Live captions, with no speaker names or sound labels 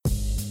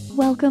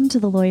Welcome to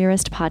the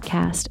Lawyerist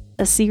Podcast,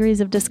 a series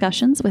of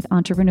discussions with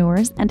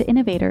entrepreneurs and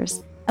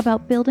innovators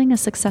about building a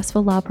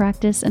successful law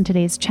practice in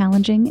today's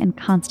challenging and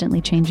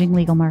constantly changing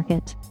legal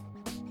market.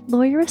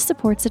 Lawyerist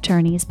supports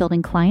attorneys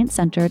building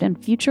client-centered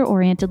and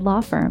future-oriented law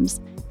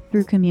firms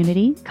through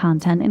community,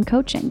 content, and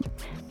coaching,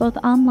 both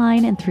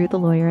online and through the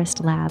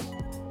Lawyerist Lab.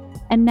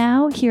 And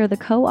now, here are the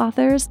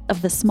co-authors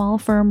of the Small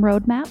Firm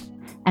Roadmap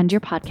and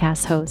your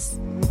podcast hosts.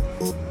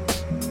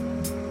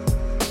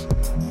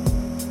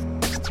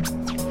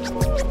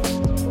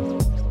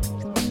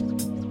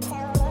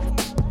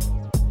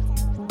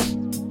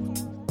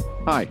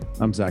 Hi,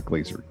 I'm Zach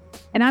Glazer.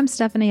 And I'm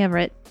Stephanie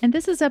Everett. And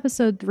this is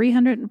episode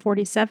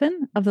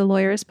 347 of the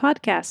Lawyerist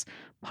Podcast,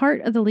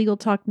 part of the Legal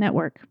Talk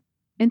Network.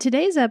 In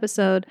today's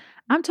episode,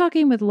 I'm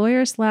talking with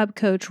Lawyerist Lab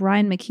coach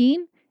Ryan McKeen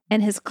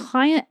and his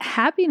client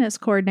happiness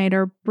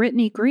coordinator,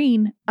 Brittany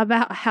Green,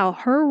 about how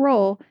her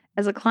role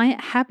as a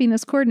client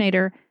happiness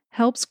coordinator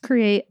helps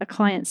create a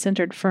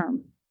client-centered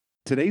firm.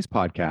 Today's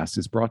podcast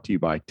is brought to you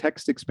by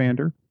Text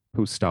Expander,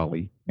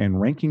 Postali, and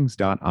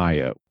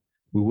Rankings.io.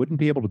 We wouldn't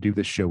be able to do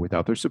this show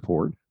without their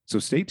support, so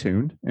stay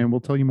tuned and we'll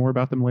tell you more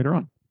about them later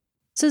on.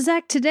 So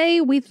Zach,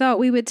 today we thought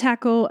we would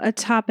tackle a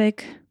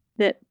topic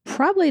that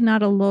probably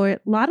not a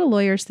lot of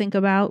lawyers think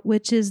about,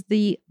 which is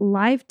the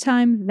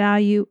lifetime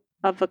value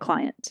of a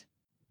client.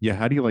 Yeah,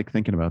 how do you like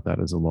thinking about that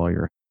as a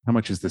lawyer? How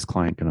much is this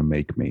client going to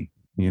make me?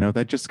 You know,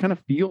 that just kind of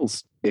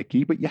feels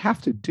icky, but you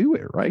have to do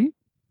it, right?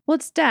 Well,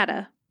 it's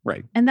data.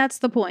 Right. And that's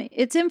the point.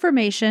 It's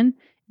information.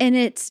 And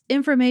it's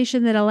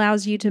information that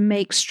allows you to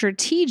make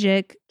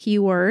strategic,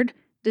 keyword,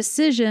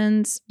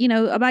 decisions,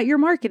 about your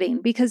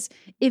marketing. Because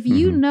if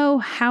you know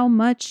how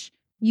much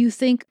you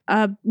think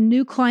a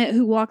new client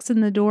who walks in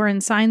the door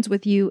and signs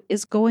with you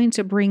is going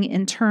to bring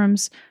in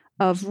terms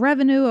of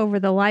revenue over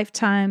their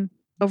lifetime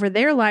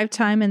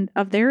and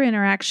of their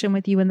interaction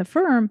with you in the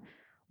firm,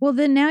 well,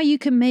 then now you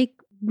can make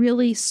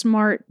really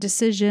smart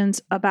decisions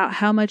about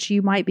how much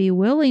you might be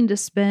willing to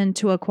spend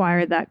to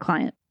acquire that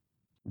client.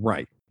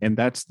 Right. And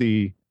that's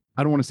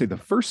I don't want to say the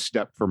first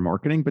step for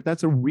marketing, but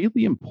that's a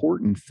really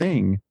important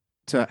thing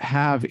to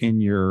have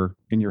in your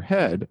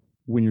head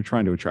when you're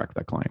trying to attract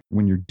that client,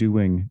 when you're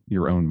doing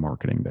your own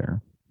marketing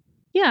there.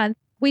 Yeah,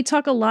 we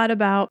talk a lot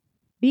about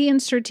being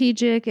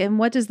strategic and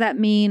what does that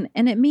mean?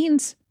 And it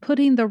means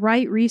putting the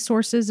right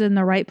resources in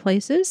the right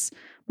places,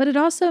 but it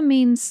also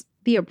means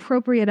the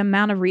appropriate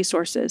amount of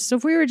resources. So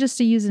if we were just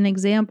to use an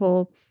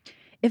example,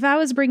 if I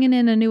was bringing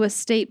in a new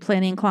estate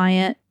planning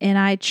client and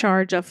I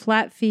charge a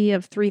flat fee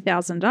of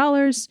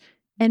 $3,000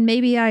 and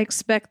maybe I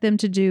expect them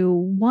to do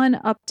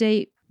one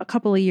update a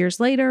couple of years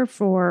later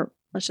for,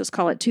 let's just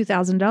call it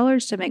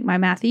 $2,000 to make my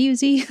math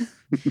easy,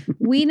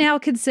 we now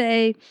could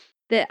say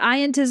that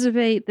I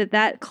anticipate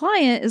that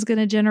client is going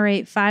to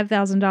generate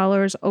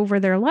 $5,000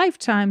 over their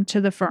lifetime to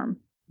the firm.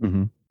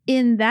 Mm-hmm.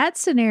 In that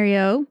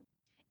scenario,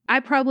 I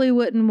probably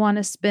wouldn't want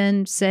to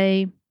spend,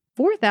 say,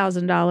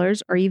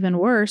 $4,000 or even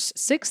worse,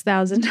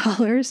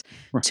 $6,000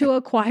 to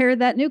acquire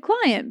that new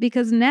client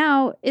because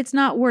now it's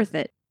not worth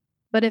it.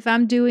 But if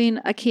I'm doing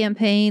a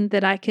campaign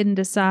that I can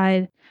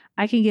decide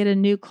I can get a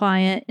new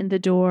client in the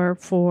door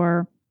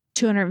for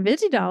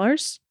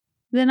 $250,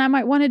 then I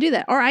might want to do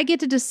that. Or I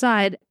get to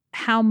decide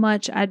how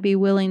much I'd be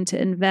willing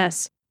to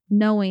invest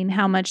knowing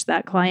how much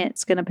that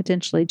client's going to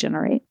potentially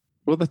generate.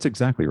 Well, that's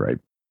exactly right.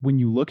 When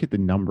you look at the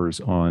numbers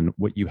on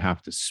what you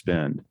have to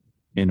spend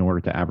in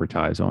order to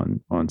advertise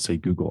on say,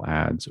 Google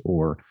ads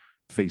or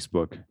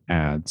Facebook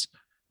ads.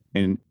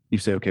 And you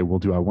say, okay, well,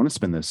 do I want to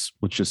spend this?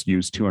 Let's just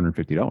use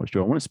 $250. Do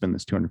I want to spend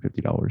this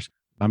 $250?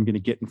 I'm going to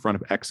get in front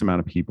of X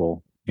amount of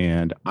people.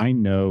 And I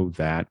know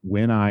that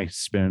when I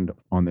spend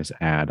on this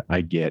ad,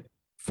 I get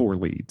 4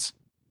 leads.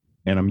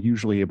 And I'm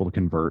usually able to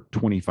convert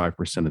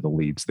 25% of the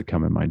leads that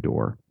come in my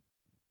door.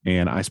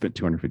 And I spent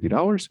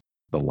 $250.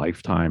 The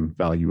lifetime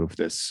value of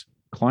this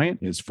client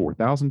is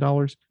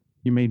 $4,000.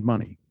 You made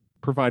money.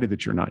 Provided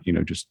that you're not,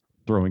 just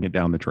throwing it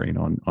down the drain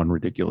on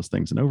ridiculous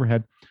things and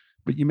overhead,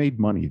 but you made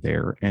money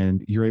there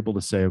and you're able to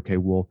say, okay,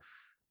 well,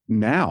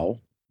 now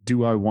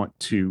do I want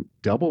to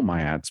double my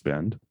ad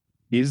spend?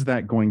 Is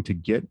that going to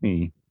get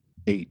me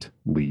 8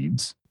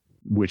 leads,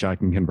 which I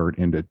can convert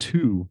into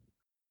 2?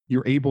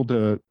 You're able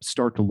to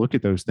start to look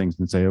at those things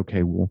and say,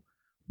 okay, well,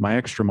 my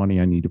extra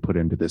money I need to put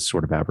into this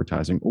sort of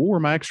advertising,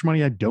 or my extra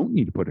money I don't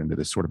need to put into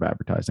this sort of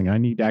advertising. I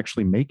need to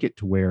actually make it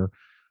to where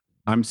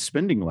I'm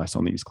spending less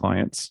on these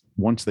clients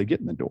once they get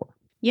in the door.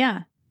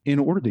 Yeah. In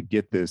order to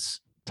get this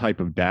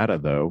type of data,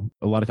 though,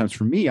 a lot of times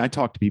for me, I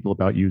talk to people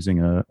about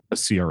using a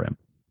CRM,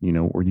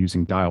 or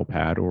using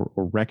Dialpad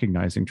or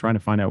trying to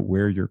find out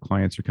where your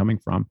clients are coming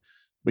from.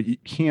 But you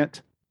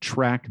can't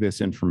track this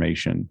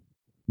information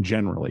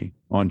generally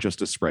on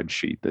just a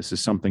spreadsheet. This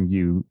is something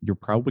you're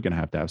probably going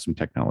to have some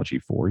technology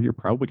for. You're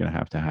probably going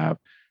to have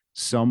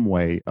some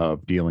way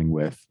of dealing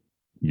with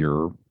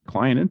your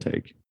client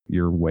intake,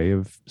 your way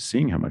of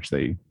seeing how much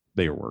they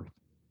are worth.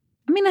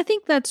 I mean, I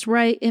think that's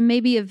right. And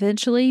maybe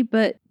eventually,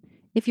 but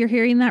if you're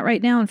hearing that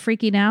right now and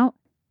freaking out,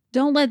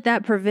 don't let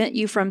that prevent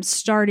you from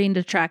starting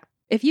to track.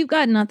 If you've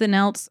got nothing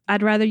else,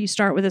 I'd rather you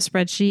start with a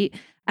spreadsheet.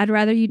 I'd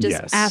rather you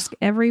just Yes. ask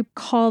every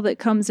call that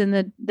comes in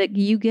that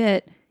you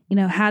get,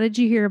 how did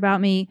you hear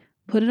about me?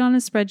 Put it on a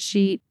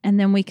spreadsheet, and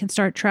then we can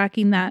start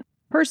tracking that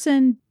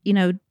person.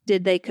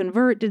 Did they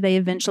convert? Did they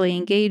eventually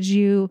engage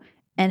you?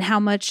 And how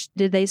much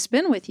did they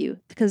spend with you?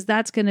 Because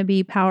that's going to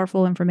be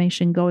powerful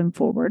information going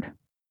forward.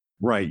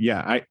 Right.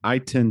 Yeah. I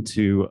tend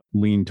to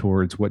lean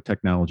towards what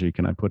technology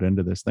can I put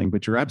into this thing,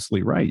 but you're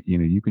absolutely right.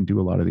 You can do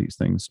a lot of these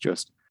things.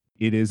 Just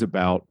it is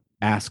about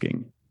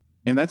asking.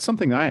 And that's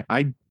something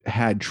I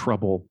had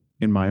trouble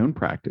in my own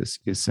practice,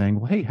 is saying,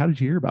 well, hey, how did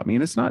you hear about me?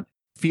 And it's not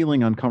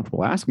feeling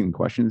uncomfortable asking the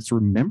question. It's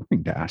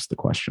remembering to ask the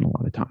question a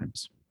lot of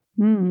times.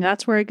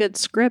 That's where a good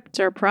script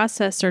or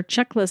process or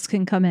checklist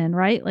can come in,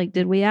 right? Like,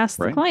 did we ask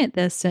the Right. client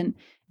this? And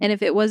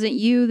if it wasn't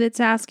you that's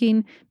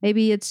asking,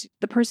 maybe it's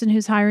the person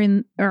who's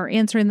hiring or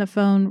answering the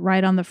phone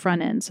right on the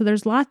front end. So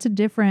there's lots of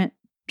different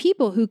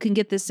people who can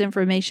get this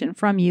information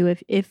from you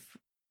if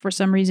for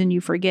some reason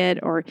you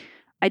forget, or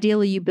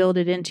ideally you build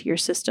it into your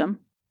system.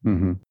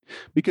 Mm-hmm.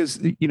 Because,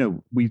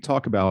 we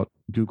talk about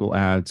Google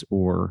ads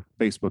or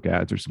Facebook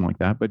ads or something like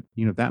that, but,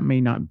 that may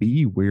not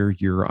be where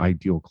your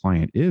ideal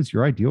client is.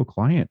 Your ideal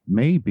client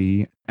may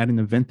be at an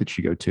event that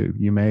you go to.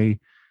 You may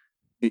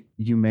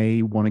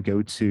want to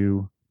go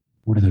to,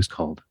 what are those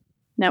called?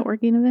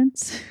 Networking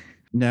events?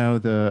 No,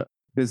 the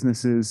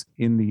businesses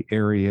in the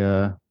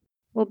area.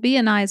 Well,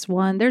 BNI is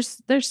one.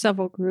 There's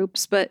several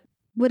groups, but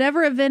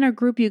whatever event or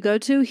group you go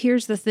to,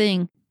 here's the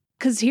thing.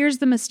 Because here's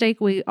the mistake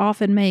we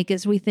often make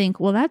is we think,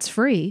 well, that's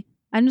free.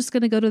 I'm just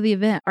going to go to the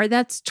event. Or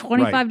that's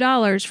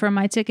 $25 for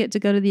my ticket to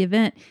go to the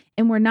event.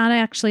 And we're not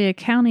actually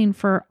accounting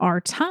for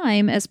our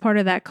time as part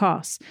of that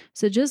cost.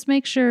 So just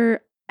make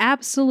sure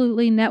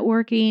absolutely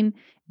networking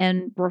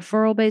and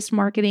referral-based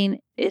marketing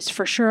is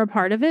for sure a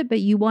part of it, but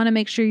you want to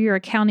make sure you're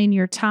accounting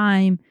your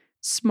time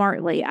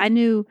smartly.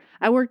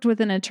 I worked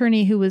with an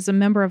attorney who was a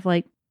member of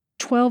like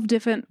 12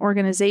 different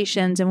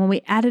organizations. And when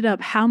we added up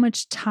how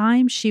much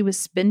time she was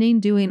spending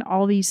doing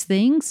all these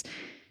things,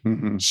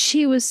 Mm-hmm.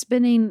 she was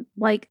spending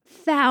like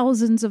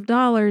thousands of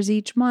dollars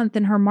each month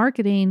in her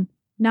marketing,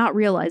 not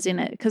realizing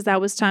it, because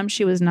that was time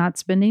she was not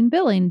spending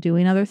billing,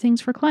 doing other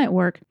things for client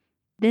work.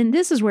 Then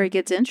this is where it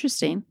gets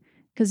interesting,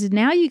 because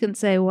now you can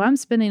say, well, I'm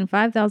spending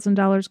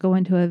 $5,000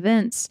 going to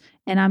events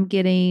and I'm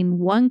getting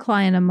one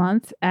client a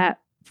month at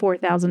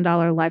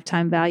 $4,000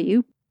 lifetime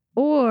value.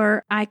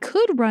 Or I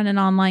could run an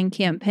online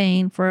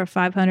campaign for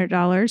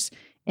 $500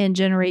 and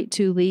generate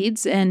 2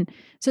 leads. And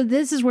so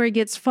this is where it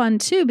gets fun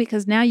too,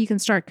 because now you can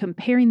start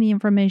comparing the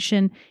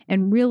information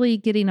and really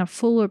getting a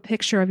fuller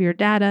picture of your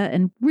data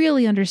and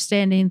really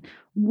understanding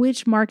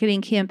which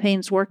marketing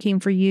campaign's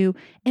working for you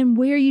and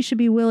where you should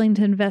be willing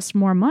to invest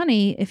more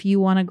money if you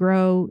want to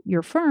grow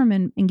your firm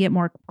and get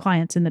more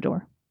clients in the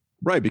door.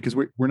 Right. Because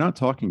we're not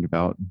talking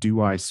about,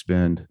 do I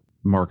spend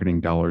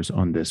marketing dollars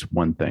on this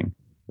one thing?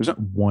 There's not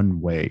one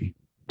way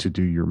to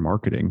do your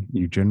marketing.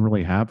 You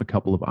generally have a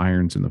couple of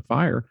irons in the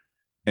fire.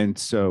 And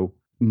so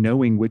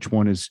knowing which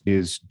one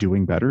is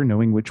doing better,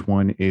 knowing which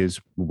one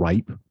is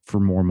ripe for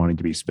more money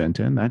to be spent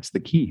in, that's the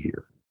key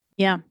here.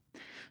 Yeah.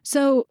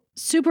 So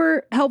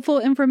super helpful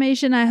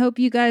information. I hope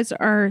you guys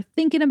are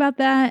thinking about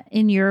that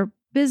in your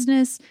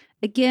business.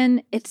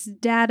 Again, it's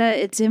data,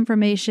 it's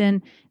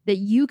information that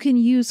you can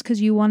use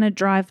because you want to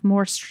drive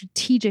more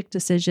strategic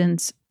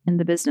decisions in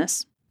the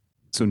business.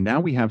 So now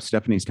we have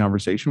Stephanie's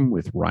conversation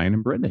with Ryan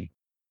and Brittany.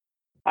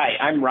 Hi,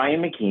 I'm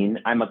Ryan McKeen.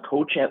 I'm a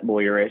coach at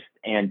Lawyerist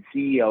and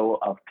CEO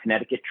of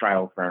Connecticut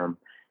Trial Firm.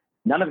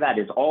 None of that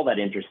is all that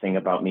interesting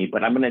about me,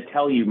 but I'm going to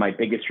tell you my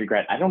biggest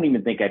regret. I don't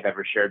even think I've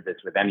ever shared this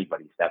with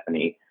anybody,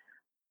 Stephanie.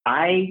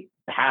 I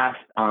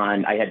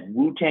had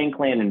Wu-Tang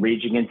Clan and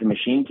Rage Against the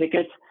Machine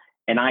tickets,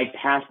 and I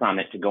passed on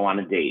it to go on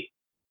a date.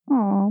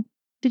 Oh,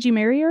 did you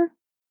marry her?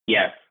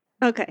 Yes.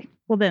 Okay.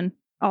 Well, then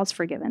all's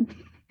forgiven.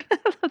 I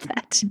love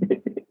that.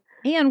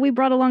 And we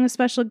brought along a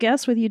special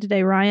guest with you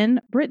today, Ryan.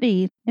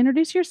 Brittany,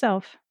 introduce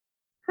yourself.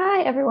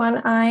 Hi, everyone.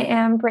 I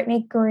am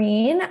Brittany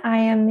Green. I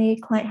am the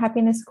Client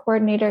Happiness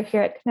Coordinator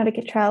here at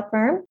Connecticut Trial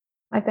Firm.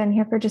 I've been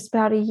here for just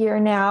about a year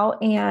now,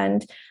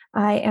 and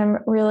I am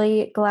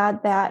really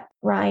glad that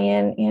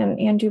Ryan and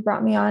Andrew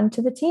brought me on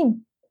to the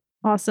team.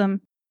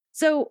 Awesome.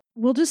 So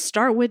we'll just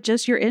start with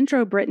just your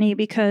intro, Brittany,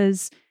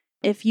 because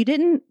if you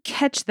didn't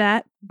catch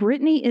that,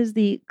 Brittany is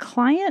the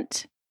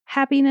Client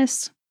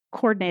Happiness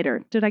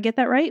Coordinator. Did I get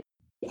that right?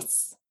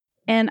 Yes.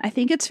 And I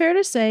think it's fair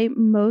to say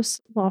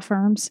most law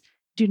firms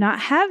do not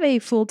have a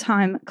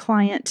full-time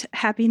client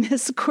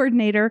happiness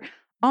coordinator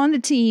on the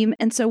team.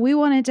 And so we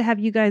wanted to have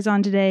you guys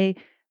on today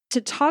to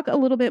talk a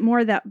little bit more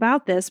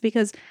about this,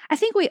 because I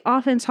think we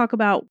often talk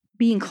about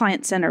being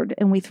client-centered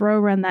and we throw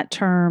around that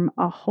term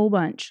a whole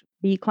bunch,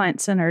 be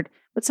client-centered.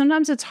 But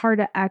sometimes it's hard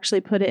to actually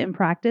put it in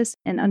practice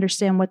and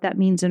understand what that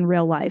means in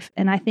real life.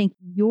 And I think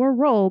your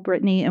role,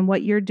 Brittany, and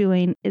what you're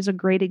doing is a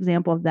great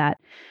example of that.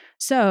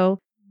 So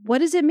what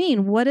does it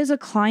mean? What is a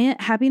client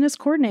happiness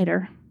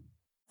coordinator?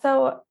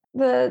 So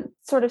the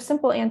sort of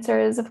simple answer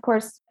is, of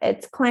course,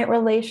 it's client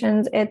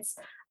relations. It's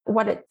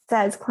what it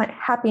says, client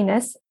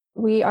happiness.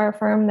 We are a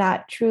firm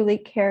that truly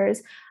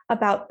cares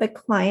about the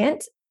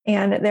client.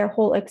 and their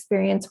whole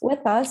experience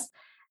with us.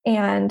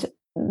 And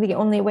the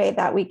only way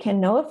that we can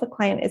know if a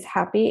client is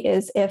happy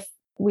is if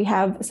we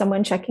have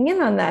someone checking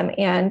in on them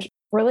and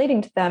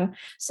relating to them.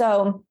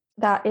 So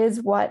that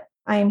is what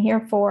I'm here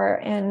for.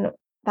 And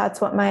that's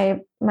what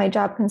my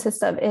job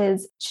consists of,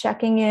 is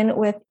checking in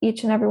with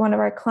each and every one of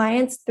our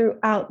clients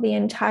throughout the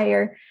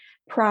entire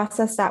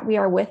process that we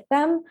are with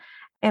them,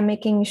 and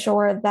making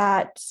sure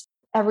that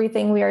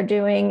everything we are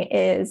doing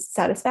is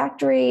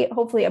satisfactory,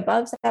 hopefully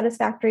above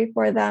satisfactory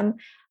for them.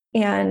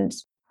 And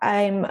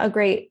I'm a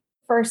great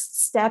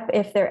first step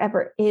if there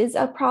ever is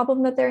a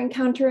problem that they're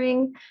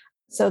encountering,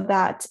 so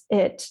that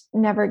it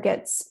never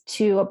gets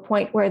to a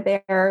point where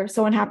they're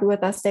so unhappy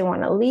with us they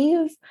want to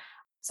leave.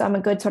 So I'm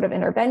a good sort of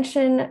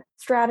intervention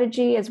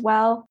strategy as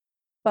well.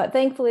 But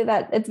thankfully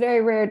that it's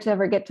very rare to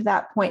ever get to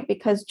that point,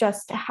 because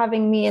just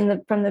having me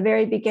from the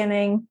very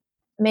beginning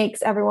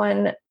makes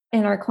everyone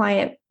in our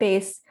client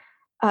base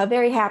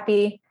very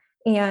happy,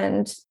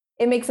 and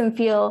it makes them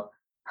feel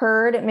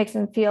heard. It makes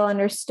them feel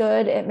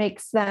understood. It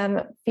makes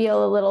them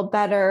feel a little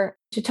better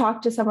to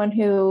talk to someone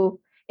who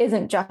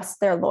isn't just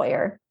their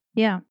lawyer.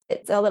 Yeah.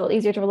 It's a little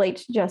easier to relate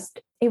to just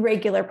a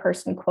regular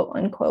person, quote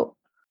unquote.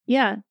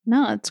 Yeah,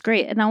 no, it's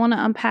great. And I want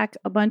to unpack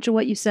a bunch of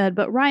what you said,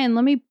 but Ryan,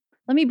 let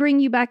me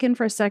bring you back in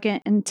for a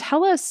second and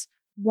tell us,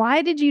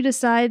 why did you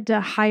decide to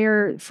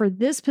hire for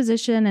this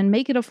position and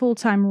make it a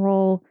full-time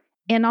role?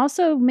 And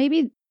also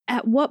maybe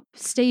at what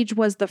stage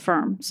was the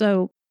firm?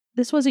 So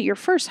this wasn't your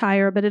first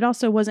hire, but it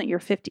also wasn't your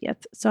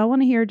 50th. So I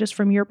want to hear just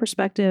from your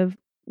perspective,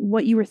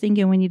 what you were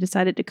thinking when you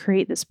decided to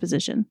create this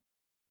position.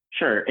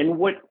 Sure. And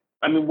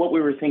what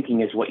we were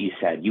thinking is what you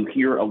said. You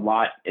hear a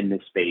lot in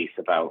this space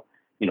about,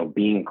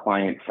 being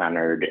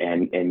client-centered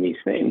and these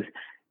things.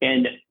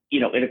 And,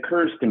 it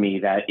occurs to me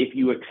that if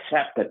you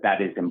accept that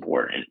that is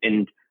important,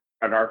 and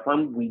at our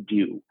firm, we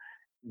do,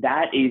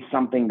 that is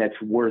something that's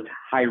worth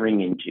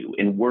hiring into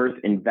and worth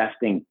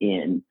investing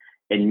in,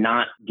 and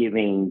not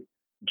giving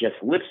just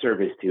lip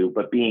service to,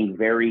 but being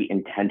very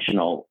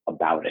intentional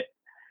about it.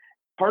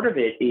 Part of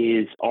it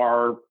is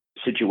our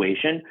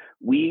situation.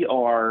 We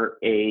are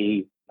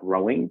a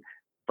growing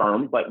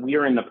firm, but we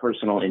are in the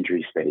personal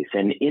injury space.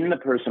 And in the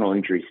personal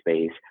injury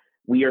space,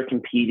 we are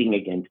competing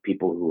against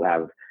people who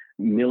have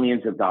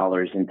millions of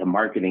dollars into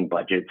marketing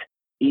budgets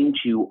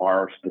into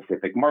our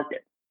specific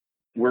market.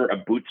 We're a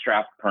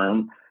bootstrap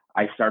firm.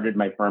 I started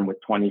my firm with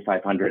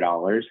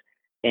 $2,500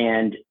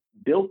 and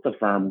built the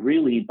firm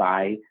really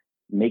by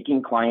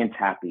making clients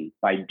happy,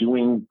 by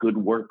doing good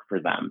work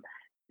for them.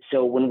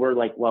 So when we're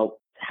like, well,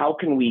 how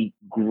can we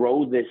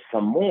grow this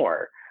some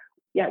more?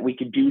 Yeah, we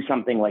could do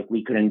something like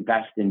we could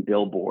invest in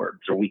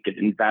billboards, or we could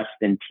invest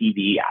in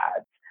TV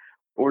ads,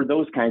 or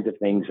those kinds of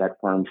things that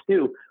firms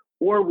do.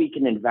 Or we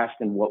can invest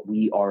in what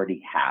we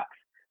already have,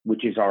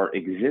 which is our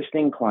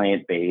existing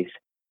client base.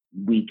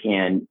 We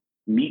can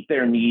meet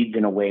their needs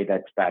in a way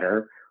that's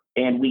better,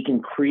 and we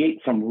can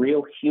create some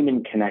real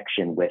human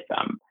connection with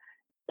them.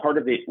 Part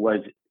of it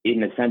was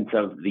in the sense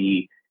of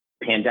the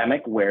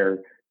pandemic, where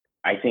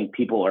I think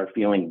people are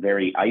feeling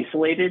very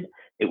isolated.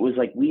 It was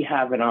like, we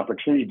have an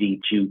opportunity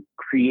to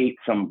create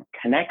some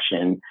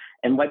connection,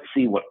 and let's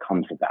see what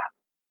comes of that.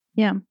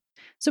 Yeah.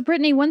 So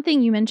Brittany, one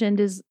thing you mentioned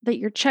is that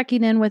you're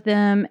checking in with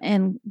them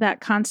and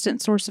that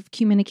constant source of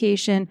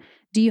communication.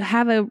 Do you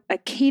have a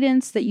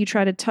cadence that you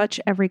try to touch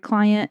every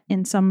client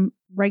in some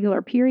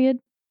regular period?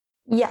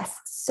 Yes.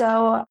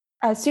 So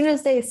as soon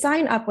as they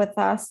sign up with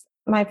us,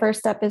 my first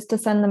step is to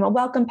send them a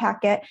welcome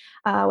packet,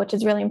 which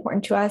is really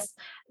important to us.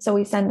 So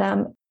we send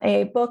them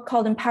a book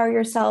called Empower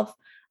Yourself,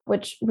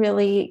 which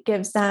really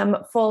gives them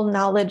full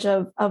knowledge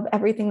of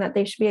everything that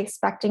they should be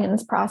expecting in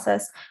this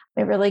process.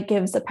 It really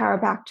gives the power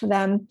back to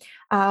them.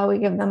 We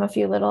give them a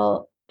few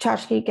little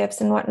tchotchke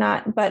gifts and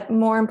whatnot. But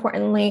more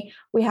importantly,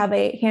 we have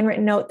a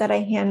handwritten note that I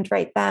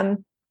handwrite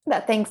them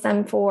that thanks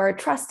them for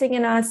trusting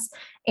in us,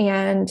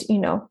 and,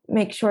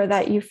 make sure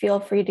that you feel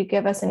free to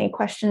give us any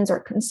questions or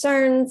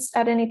concerns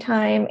at any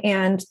time,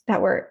 and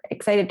that we're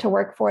excited to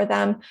work for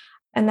them.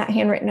 And that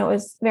handwritten note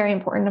is very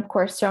important, of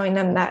course, showing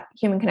them that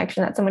human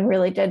connection, that someone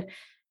really did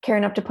care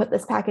enough to put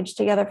this package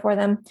together for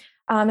them.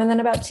 And then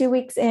about 2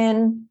 weeks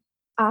in,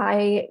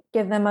 I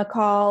give them a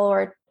call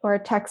or a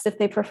text if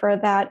they prefer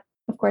that.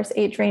 Of course,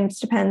 age range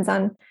depends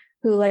on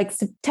who likes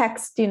to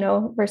text,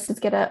 versus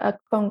get a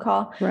phone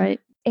call. Right.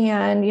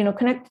 And,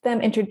 connect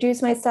them,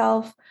 introduce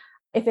myself.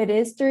 If it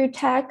is through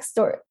text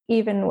or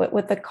even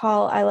with the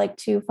call, I like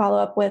to follow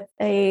up with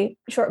a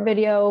short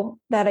video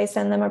that I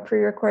send them, a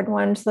pre-record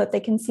one, so that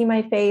they can see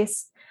my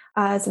face,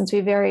 since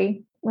we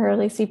very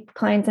rarely see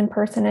clients in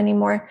person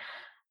anymore.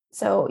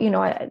 So,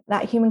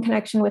 that human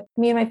connection with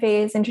me and my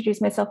face,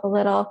 introduce myself a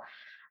little.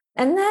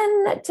 And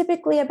then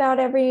typically about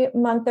every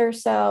month or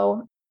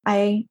so,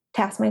 I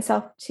task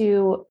myself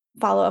to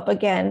follow up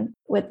again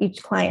with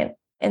each client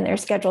in their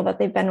schedule that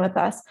they've been with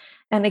us.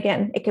 And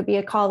again, it could be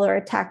a call or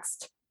a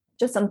text,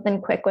 just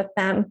something quick with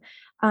them.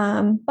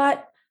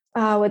 But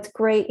what's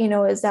great,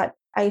 is that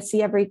I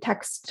see every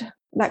text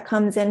that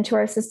comes into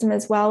our system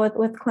as well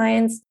with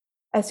clients.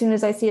 as soon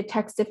as I see a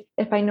text,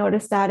 if I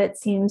notice that it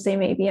seems they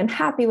may be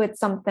unhappy with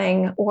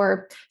something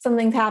or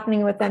something's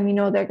happening with them,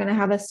 they're going to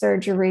have a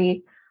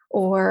surgery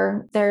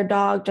or their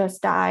dog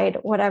just died,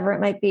 whatever it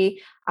might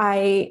be,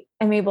 I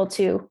am able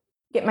to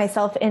get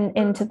myself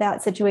into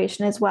that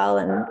situation as well.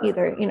 And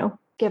either,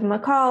 give them a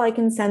call, I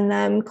can send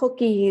them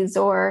cookies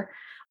or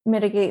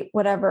mitigate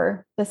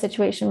whatever the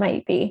situation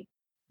might be.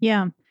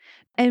 Yeah.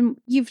 And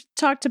you've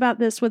talked about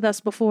this with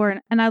us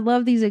before. And I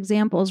love these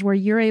examples where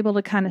you're able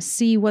to kind of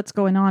see what's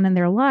going on in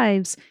their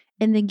lives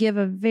and then give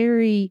a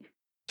very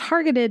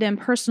targeted and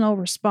personal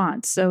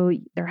response. So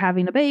they're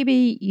having a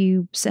baby,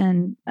 you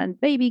send a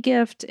baby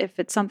gift. If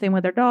it's something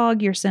with their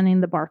dog, you're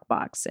sending the bark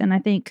box. And I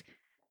think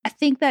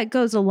that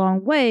goes a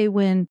long way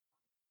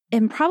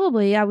and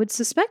probably I would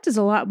suspect is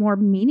a lot more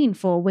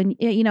meaningful when,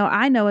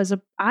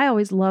 I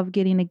always love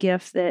getting a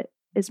gift that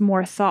is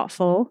more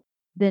thoughtful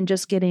than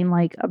just getting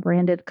like a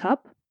branded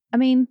cup. I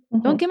mean,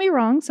 Don't get me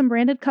wrong. Some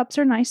branded cups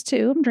are nice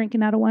too. I'm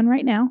drinking out of one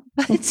right now,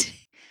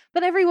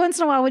 but every once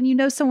in a while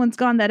when someone's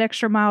gone that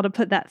extra mile to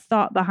put that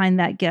thought behind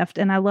that gift.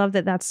 And I love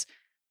that that's,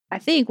 I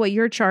think, what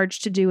you're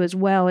charged to do as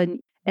well.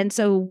 And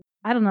so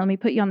I don't know, let me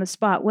put you on the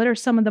spot. What are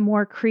some of the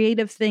more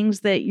creative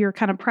things that you're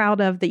kind of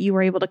proud of that you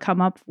were able to come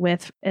up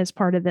with as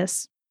part of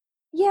this?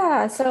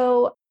 Yeah,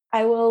 so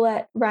I will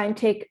let Ryan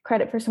take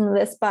credit for some of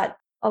this, but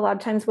a lot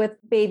of times with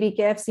baby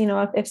gifts,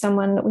 if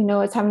someone we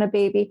know is having a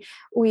baby,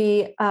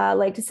 we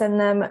like to send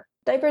them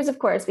diapers, of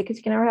course, because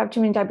you can never have too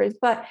many diapers,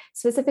 but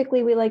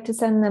specifically we like to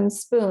send them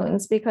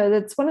spoons because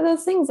it's one of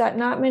those things that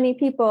not many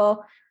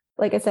people,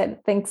 like I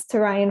said, thanks to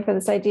Ryan for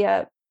this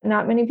idea,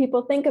 not many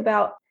people think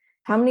about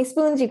how many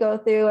spoons you go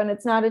through. And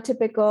it's not a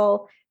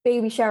typical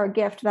baby shower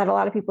gift that a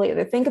lot of people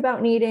either think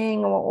about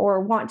needing or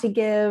want to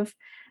give,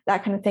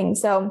 that kind of thing.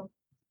 So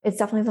it's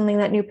definitely something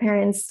that new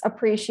parents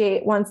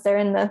appreciate once they're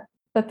in the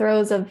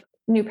throes of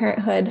new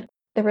parenthood.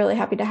 They're really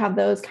happy to have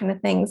those kind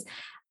of things.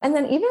 And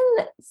then even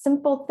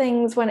simple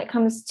things when it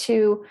comes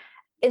to,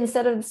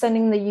 instead of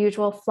sending the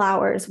usual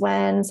flowers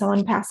when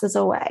someone passes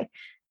away,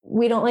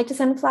 we don't like to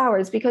send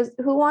flowers because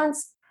who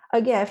wants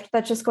a gift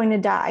that's just going to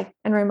die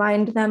and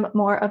remind them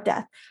more of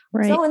death?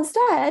 Right. So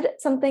instead,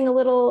 something a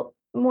little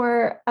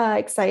more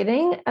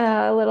exciting,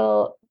 a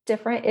little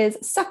different is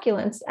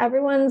succulents.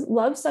 Everyone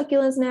loves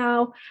succulents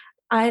now.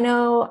 I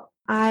know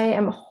I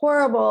am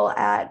horrible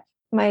at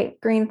my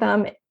green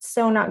thumb,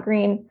 so not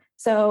green.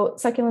 So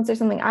succulents are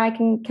something I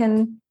can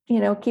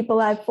keep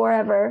alive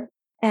forever.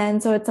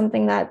 And so it's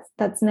something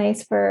that's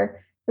nice for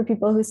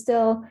people who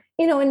still,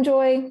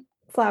 enjoy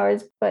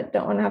flowers, but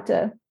don't want to have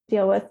to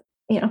deal with,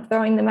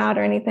 throwing them out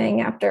or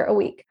anything after a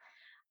week.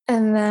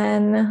 And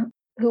then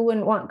who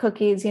wouldn't want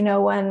cookies,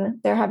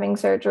 when they're having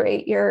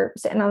surgery, you're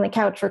sitting on the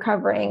couch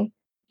recovering,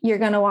 you're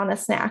going to want a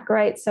snack,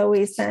 right? So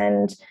we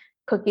send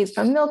cookies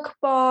from Milk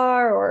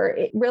Bar or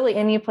really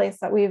any place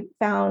that we've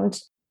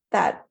found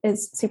that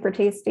is super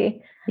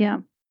tasty. Yeah.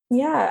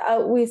 Yeah.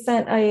 We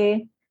sent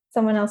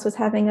someone else was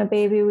having a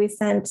baby. We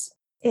sent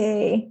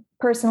a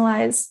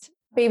personalized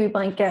baby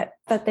blanket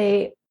that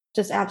they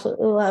just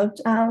absolutely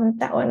loved.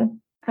 That one,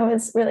 I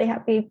was really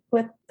happy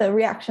with the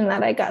reaction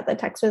that I got. The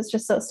text was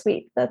just so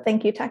sweet. The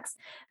thank you text,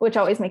 which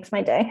always makes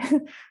my day.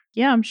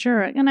 Yeah, I'm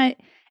sure.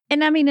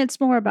 And I mean, it's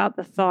more about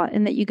the thought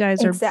and that you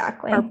guys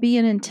are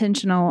being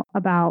intentional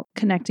about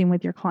connecting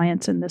with your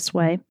clients in this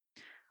way.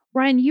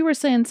 Ryan, you were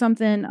saying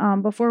something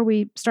before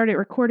we started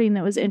recording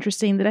that was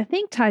interesting that I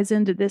think ties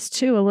into this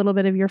too, a little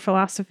bit of your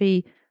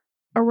philosophy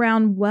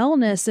around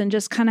wellness and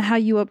just kind of how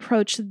you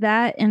approach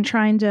that and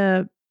trying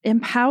to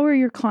empower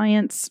your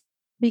clients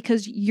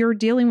because you're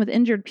dealing with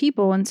injured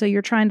people. And so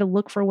you're trying to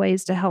look for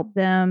ways to help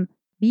them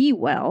be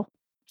well.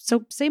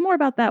 So say more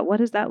about that. What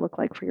does that look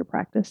like for your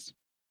practice?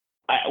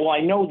 I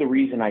know the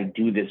reason I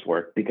do this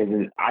work because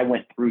I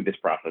went through this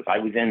process. I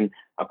was in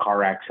a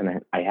car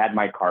accident. I had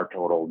my car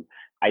totaled.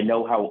 I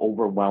know how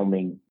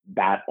overwhelming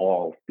that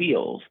all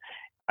feels.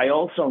 I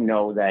also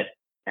know that,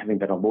 having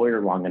been a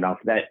lawyer long enough,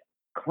 that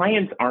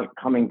clients aren't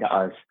coming to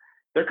us.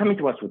 They're coming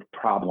to us with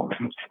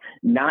problems,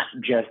 not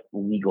just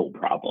legal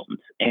problems.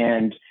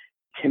 And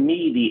to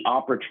me, the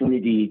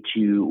opportunity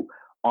to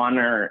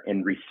honor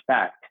and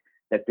respect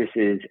that this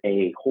is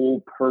a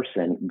whole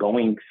person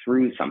going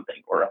through something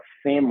or a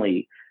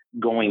family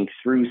going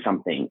through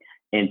something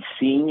and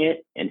seeing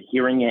it and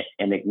hearing it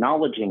and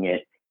acknowledging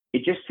it,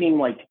 it just seemed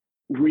like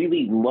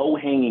really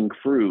low-hanging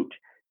fruit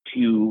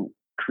to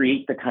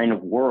create the kind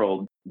of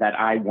world that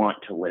I want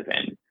to live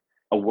in,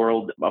 a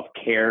world of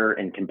care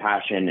and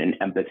compassion and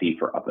empathy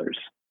for others.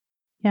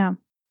 Yeah,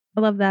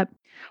 I love that.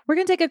 We're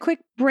going to take a quick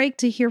break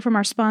to hear from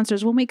our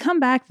sponsors. When we come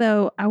back,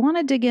 though, I want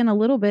to dig in a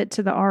little bit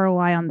to the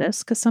ROI on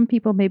this because some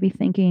people may be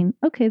thinking,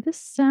 okay, this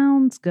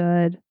sounds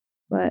good,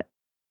 but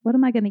what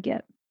am I going to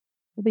get?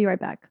 We'll be right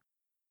back.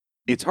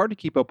 It's hard to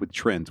keep up with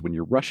trends when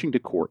you're rushing to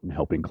court and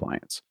helping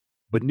clients,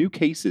 but new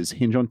cases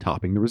hinge on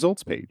topping the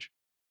results page.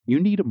 You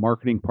need a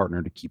marketing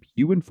partner to keep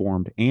you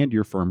informed and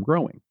your firm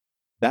growing.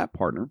 That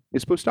partner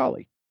is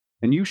Postali,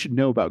 and you should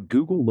know about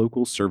Google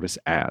Local Service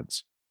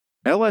Ads.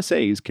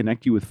 LSAs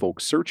connect you with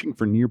folks searching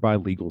for nearby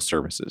legal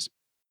services.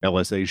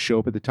 LSAs show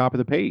up at the top of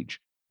the page,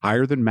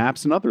 higher than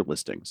maps and other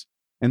listings.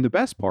 And the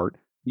best part,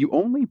 you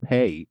only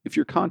pay if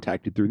you're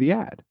contacted through the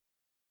ad.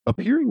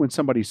 Appearing when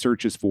somebody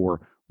searches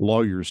for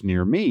lawyers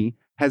near me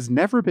has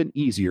never been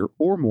easier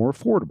or more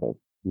affordable,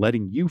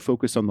 letting you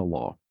focus on the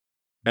law.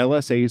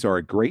 LSAs are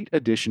a great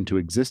addition to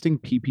existing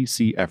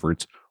PPC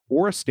efforts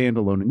or a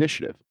standalone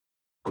initiative.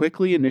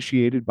 Quickly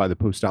initiated by the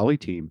Postali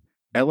team,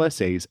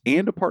 LSAs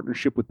and a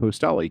partnership with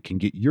Postali can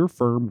get your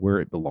firm where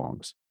it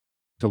belongs.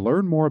 To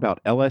learn more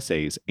about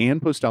LSAs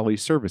and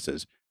Postali's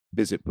services,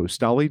 visit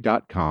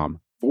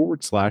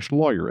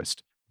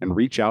postali.com/lawyerist and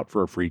reach out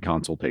for a free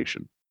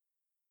consultation.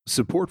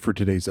 Support for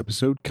today's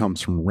episode comes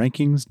from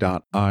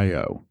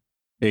Rankings.io,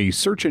 a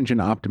search engine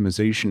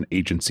optimization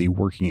agency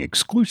working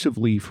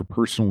exclusively for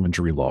personal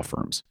injury law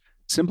firms.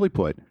 Simply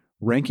put,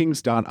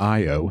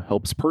 Rankings.io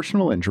helps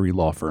personal injury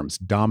law firms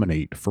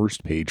dominate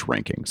first-page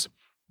rankings.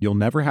 You'll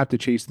never have to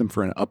chase them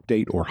for an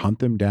update or hunt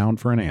them down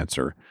for an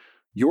answer.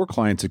 Your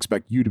clients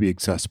expect you to be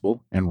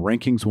accessible, and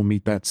Rankings will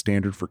meet that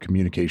standard for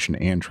communication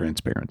and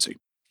transparency.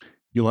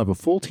 You'll have a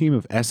full team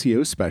of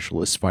SEO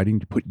specialists fighting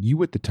to put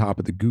you at the top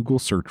of the Google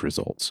search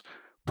results.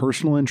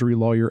 Personal injury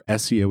lawyer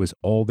SEO is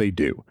all they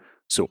do,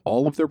 so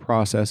all of their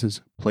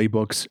processes,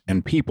 playbooks,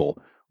 and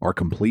people are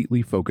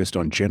completely focused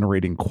on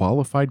generating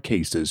qualified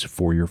cases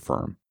for your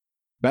firm.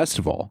 Best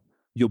of all,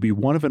 you'll be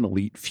one of an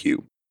elite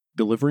few.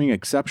 Delivering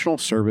exceptional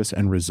service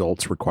and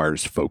results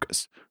requires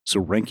focus,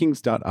 so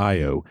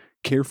Rankings.io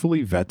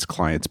carefully vets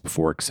clients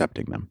before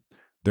accepting them.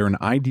 They're an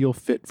ideal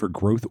fit for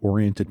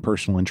growth-oriented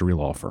personal injury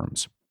law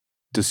firms.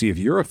 To see if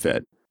you're a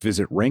fit,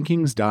 visit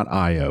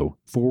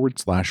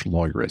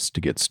Rankings.io/lawyerist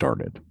to get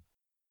started.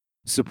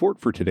 Support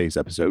for today's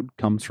episode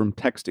comes from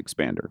Text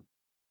Expander.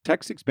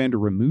 Text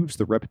Expander removes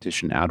the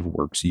repetition out of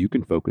work so you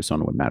can focus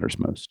on what matters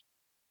most.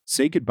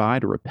 Say goodbye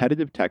to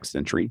repetitive text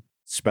entry,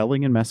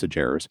 spelling and message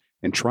errors,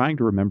 and trying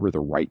to remember the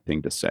right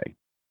thing to say.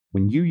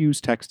 When you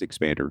use Text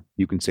Expander,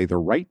 you can say the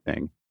right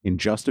thing in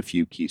just a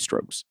few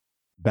keystrokes.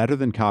 Better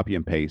than copy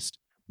and paste,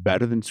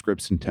 better than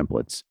scripts and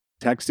templates,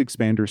 Text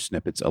Expander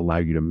snippets allow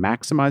you to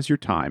maximize your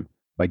time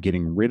by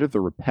getting rid of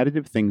the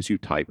repetitive things you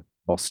type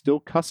while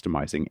still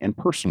customizing and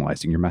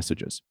personalizing your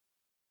messages.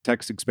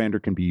 Text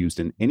Expander can be used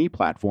in any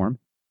platform,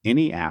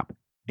 any app,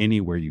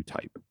 anywhere you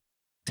type.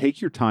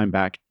 Take your time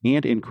back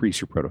and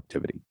increase your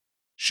productivity.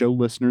 Show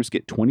listeners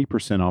get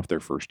 20% off their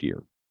first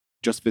year.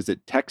 Just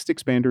visit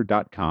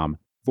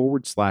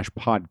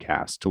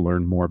textexpander.com/podcast to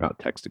learn more about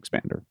Text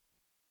Expander.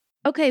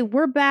 Okay,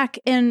 we're back,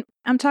 and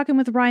I'm talking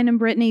with Ryan and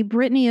Brittany.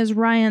 Brittany is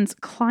Ryan's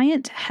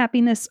client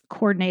happiness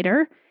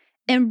coordinator.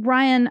 And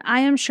Ryan,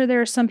 I am sure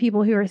there are some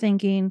people who are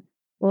thinking,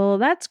 well,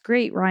 that's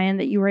great, Ryan,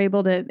 that you were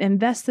able to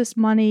invest this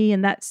money,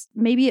 and that's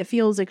maybe it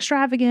feels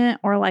extravagant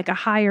or like a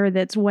hire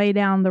that's way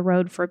down the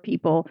road for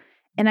people.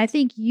 And I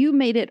think you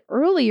made it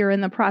earlier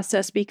in the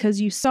process because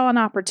you saw an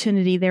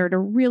opportunity there to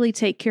really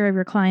take care of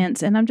your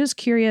clients. And I'm just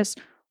curious,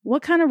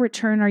 what kind of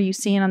return are you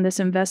seeing on this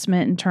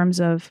investment in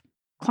terms of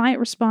client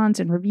response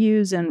and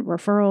reviews and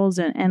referrals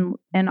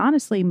and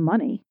honestly,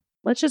 money?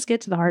 Let's just get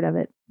to the heart of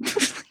it.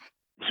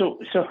 So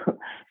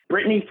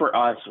Brittany, for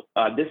us,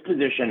 this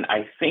position,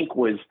 I think,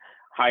 was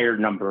hire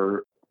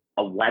number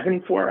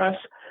 11 for us.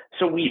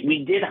 So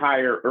we did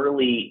hire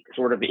early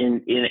sort of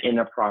in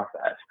a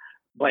process.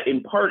 But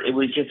in part, it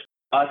was just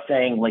us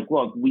saying, like,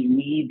 look,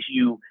 we've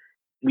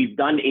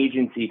done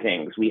agency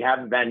things. We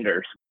have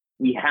vendors.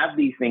 We have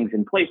these things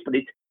in place, but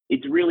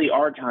it's really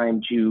our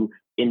time to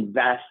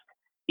invest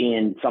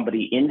in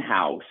somebody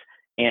in-house,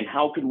 and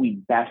how could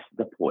we best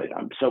deploy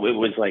them? So it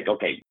was like,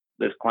 okay,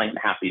 this client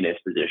happiness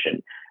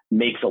position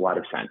makes a lot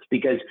of sense,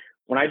 because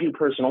when I do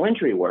personal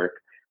injury work,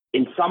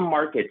 in some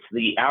markets,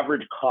 the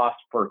average cost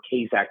per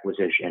case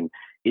acquisition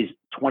is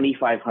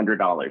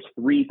 $2,500,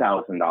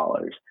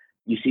 $3,000.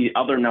 You see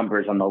other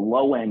numbers on the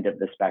low end of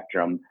the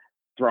spectrum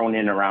thrown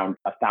in around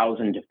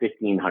 $1,000 to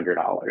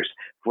 $1,500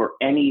 for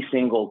any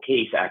single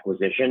case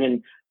acquisition.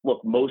 And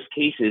look, most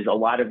cases, a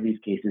lot of these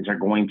cases are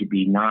going to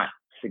be not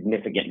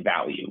significant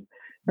value.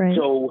 Right.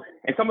 So,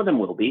 and some of them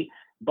will be,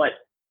 but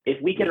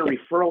if we get a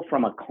referral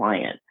from a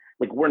client,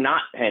 like, we're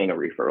not paying a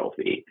referral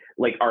fee,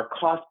 like, our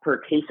cost per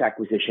case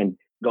acquisition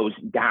goes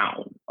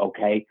down.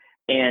 Okay.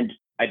 And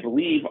I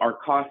believe our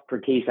cost per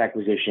case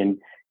acquisition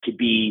to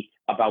be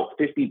about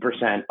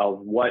 50% of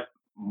what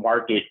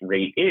market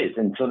rate is.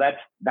 And so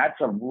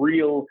that's a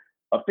real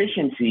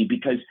efficiency,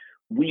 because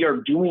we are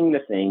doing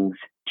the things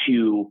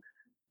to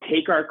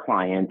take our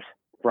clients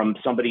from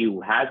somebody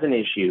who has an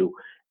issue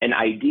and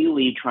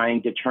ideally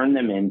trying to turn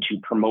them into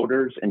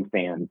promoters and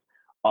fans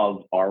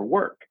of our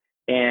work.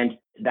 And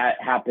that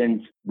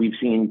happens. We've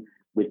seen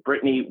with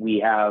Brittany, we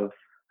have,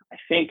 I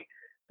think,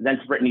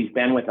 since Brittany's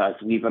been with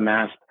us, we've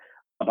amassed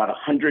about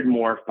 100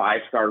 more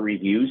 5-star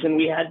reviews than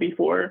we had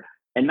before.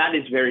 And that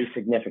is very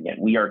significant.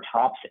 We are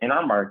tops in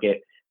our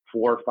market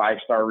for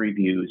 5-star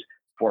reviews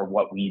for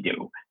what we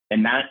do.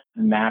 And that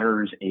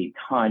matters a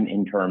ton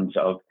in terms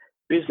of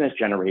business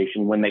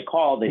generation. When they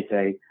call, they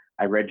say,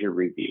 I read your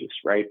reviews,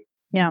 right?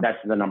 Yeah. That's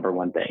the number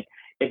one thing.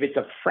 If it's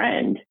a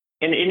friend,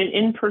 and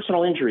in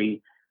personal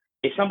injury,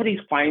 if somebody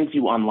finds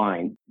you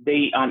online,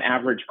 they on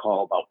average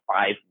call about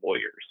 5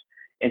 lawyers.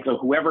 And so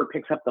whoever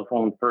picks up the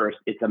phone first,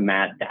 it's a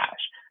mad dash.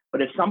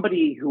 But if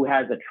somebody who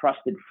has a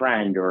trusted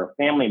friend or a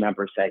family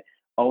member say,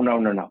 oh,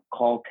 no,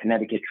 call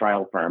Connecticut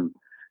Trial Firm,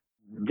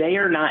 they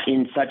are not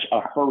in such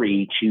a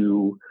hurry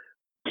to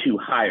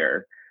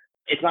hire.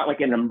 It's not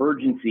like an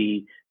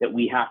emergency that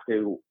we have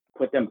to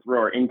put them through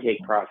our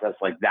intake process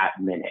like that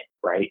minute,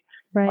 right?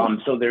 Right.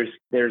 So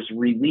there's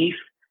relief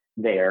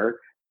there.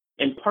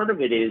 And part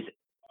of it is,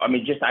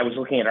 I was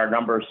looking at our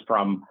numbers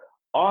from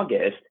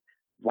August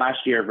last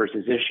year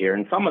versus this year.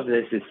 And some of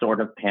this is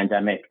sort of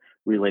pandemic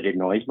related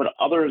noise, but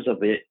others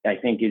of it, I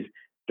think, is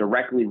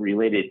directly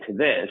related to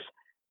this.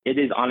 It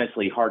is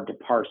honestly hard to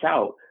parse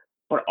out,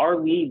 but our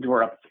leads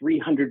were up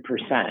 300%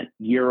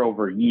 year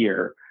over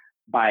year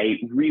by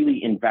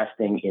really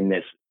investing in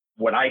this,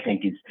 what I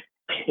think is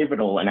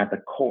pivotal and at the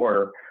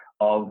core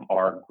of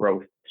our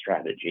growth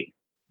strategy.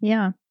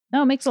 Yeah.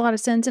 No, it makes a lot of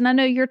sense. And I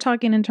know you're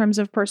talking in terms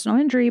of personal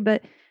injury,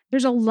 but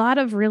there's a lot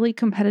of really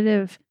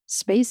competitive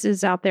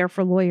spaces out there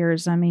for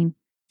lawyers. I mean,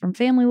 from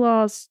family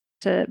laws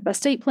to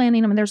estate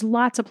planning. I mean, there's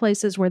lots of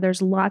places where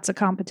there's lots of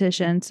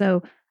competition.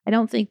 So I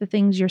don't think the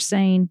things you're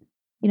saying,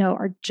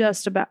 are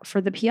just about for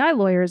the PI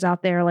lawyers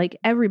out there. Like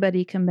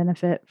everybody can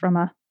benefit from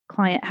a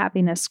client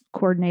happiness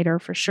coordinator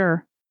for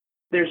sure.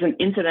 There's an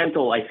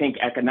incidental, I think,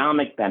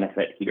 economic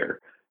benefit here,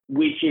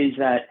 which is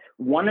that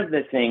one of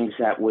the things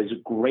that was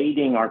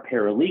grating our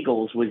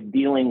paralegals was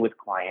dealing with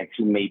clients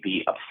who may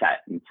be upset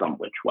in some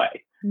which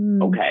way.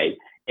 Okay.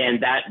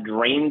 And that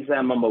drains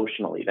them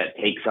emotionally. That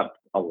takes up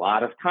a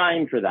lot of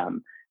time for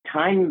them.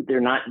 Time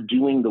they're not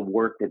doing the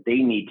work that they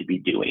need to be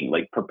doing,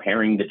 like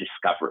preparing the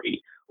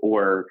discovery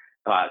or,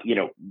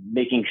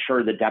 making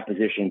sure the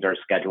depositions are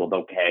scheduled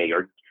okay,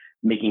 or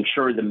making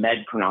sure the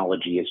med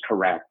chronology is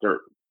correct, or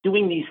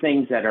doing these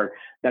things that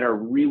are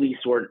really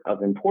sort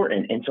of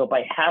important. And so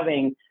by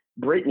having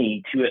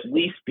Brittany to at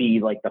least be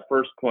like the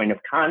first point of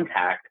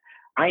contact,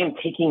 I am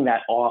taking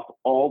that off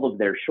all of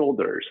their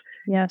shoulders.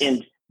 Yes.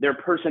 And their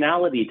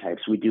personality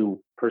types, we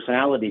do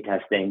personality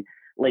testing.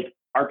 Like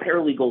our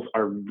paralegals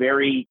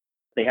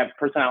they have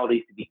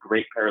personalities to be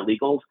great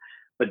paralegals,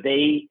 but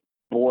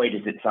boy,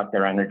 does it suck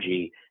their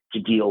energy to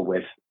deal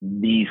with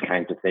these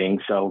kinds of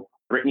things. So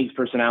Brittany's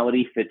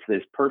personality fits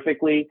this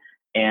perfectly,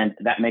 and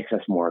that makes us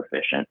more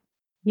efficient.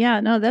 Yeah,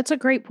 no, that's a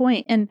great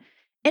point. And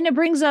it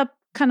brings up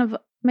kind of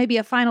maybe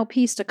a final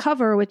piece to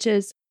cover, which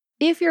is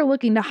if you're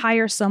looking to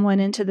hire someone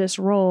into this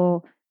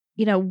role,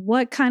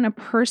 what kind of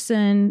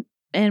person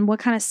and what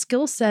kind of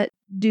skill set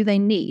do they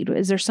need?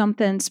 Is there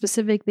something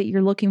specific that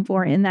you're looking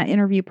for in that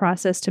interview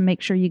process to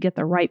make sure you get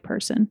the right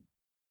person?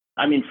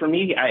 I mean, for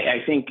me,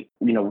 I think,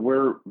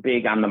 we're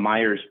big on the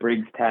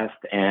Myers-Briggs test.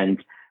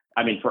 And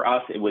I mean, for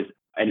us, it was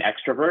an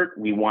extrovert.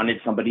 We wanted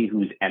somebody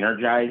who's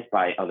energized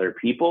by other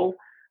people.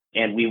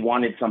 And we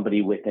wanted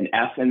somebody with an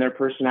F in their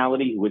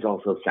personality who was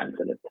also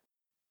sensitive.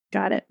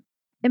 Got it.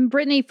 And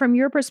Brittany, from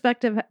your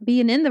perspective,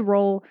 being in the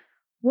role,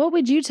 what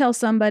would you tell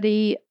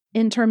somebody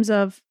in terms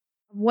of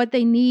what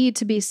they need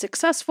to be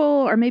successful?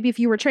 Or maybe if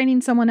you were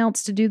training someone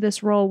else to do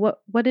this role,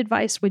 what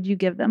advice would you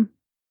give them?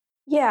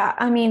 Yeah,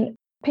 I mean,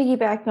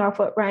 piggybacking off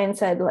what Ryan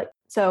said,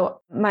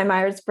 so my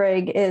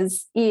Myers-Briggs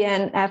is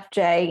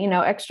ENFJ,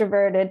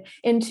 extroverted,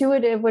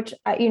 intuitive, which,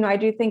 I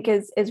do think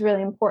is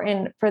really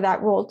important for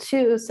that role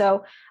too.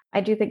 So I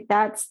do think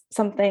that's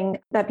something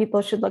that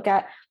people should look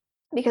at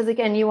because,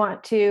 again, you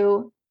want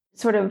to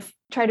sort of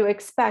try to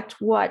expect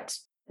what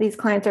these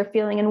clients are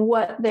feeling and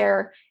what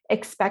they're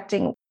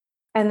expecting.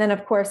 And then,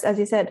 of course, as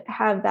you said,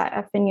 have that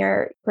F in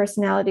your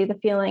personality, the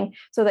feeling,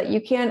 so that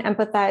you can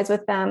empathize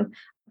with them.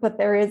 But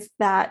there is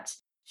that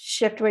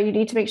shift where you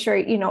need to make sure,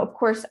 of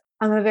course,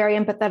 I'm a very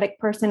empathetic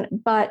person,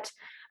 but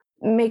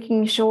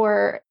making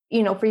sure,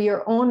 for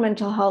your own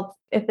mental health,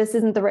 if this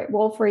isn't the right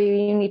role for you,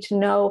 you need to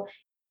know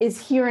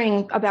is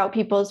hearing about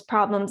people's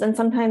problems. And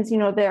sometimes,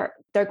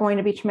 they're going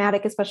to be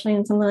traumatic, especially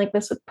in something like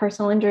this with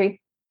personal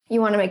injury.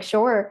 You want to make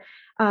sure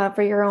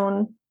for your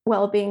own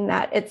well-being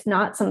that it's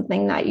not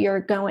something that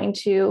you're going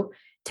to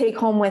take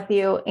home with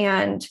you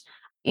and,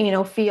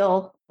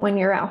 feel when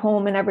you're at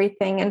home and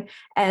everything.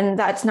 And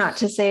that's not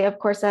to say, of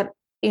course, that,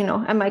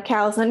 am I a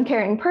callous,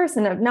 uncaring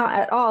person? Not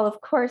at all.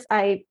 Of course,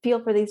 I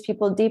feel for these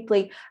people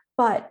deeply,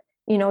 but,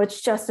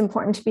 it's just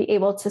important to be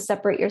able to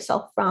separate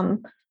yourself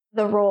from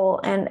the role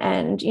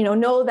and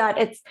know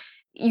that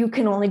you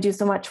can only do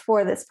so much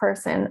for this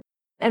person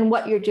and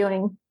what you're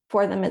doing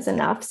for them is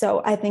enough.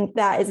 So I think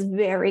that is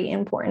very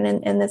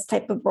important in this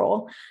type of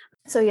role.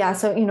 So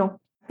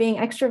being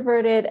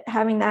extroverted,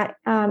 having that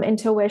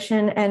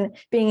intuition and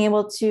being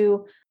able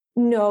to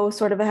know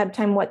sort of ahead of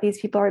time what these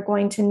people are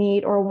going to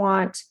need or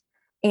want,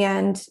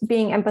 and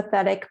being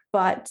empathetic,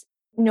 but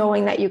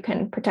knowing that you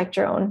can protect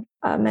your own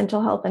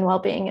mental health and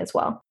well-being as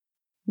well.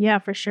 Yeah,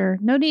 for sure.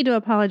 No need to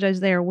apologize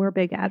there. We're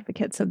big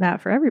advocates of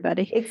that for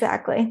everybody.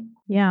 Exactly.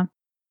 Yeah.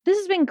 This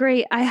has been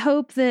great. I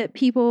hope that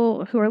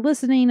people who are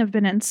listening have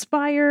been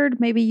inspired.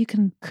 Maybe you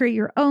can create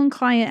your own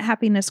client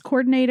happiness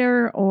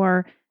coordinator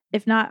or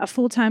if not a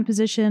full-time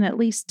position, at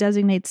least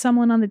designate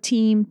someone on the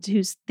team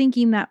who's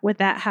thinking that with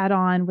that hat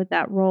on, with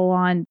that role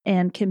on,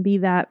 and can be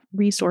that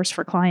resource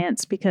for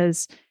clients,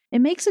 because it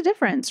makes a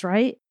difference,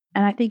 right?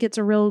 And I think it's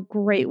a real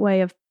great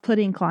way of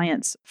putting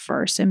clients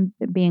first and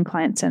being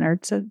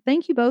client-centered. So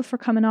thank you both for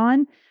coming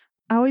on.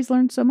 I always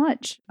learn so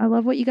much. I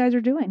love what you guys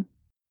are doing.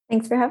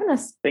 Thanks for having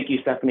us. Thank you,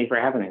 Stephanie, for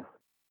having us.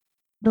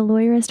 The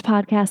Lawyerist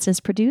podcast is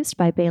produced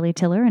by Bailey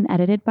Tiller and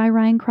edited by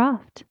Ryan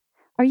Croft.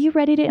 Are you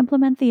ready to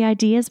implement the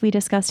ideas we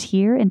discussed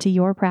here into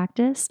your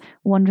practice?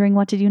 Wondering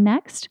what to do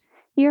next?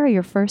 Here are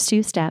your first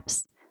 2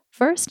 steps.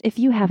 First, if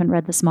you haven't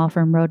read the Small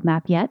Firm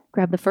Roadmap yet,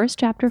 grab the first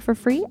chapter for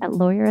free at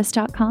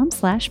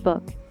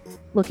lawyerist.com/book.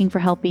 Looking for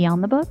help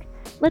beyond the book?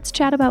 Let's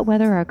chat about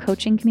whether our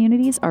coaching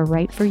communities are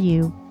right for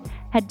you.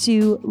 Head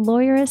to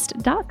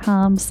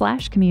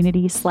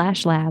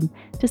lawyerist.com/community/lab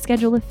to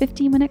schedule a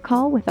 15-minute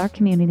call with our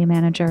community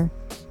manager.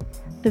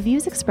 The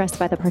views expressed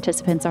by the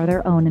participants are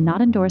their own and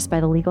not endorsed by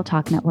the Legal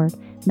Talk Network.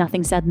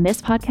 Nothing said in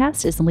this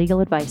podcast is legal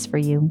advice for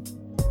you.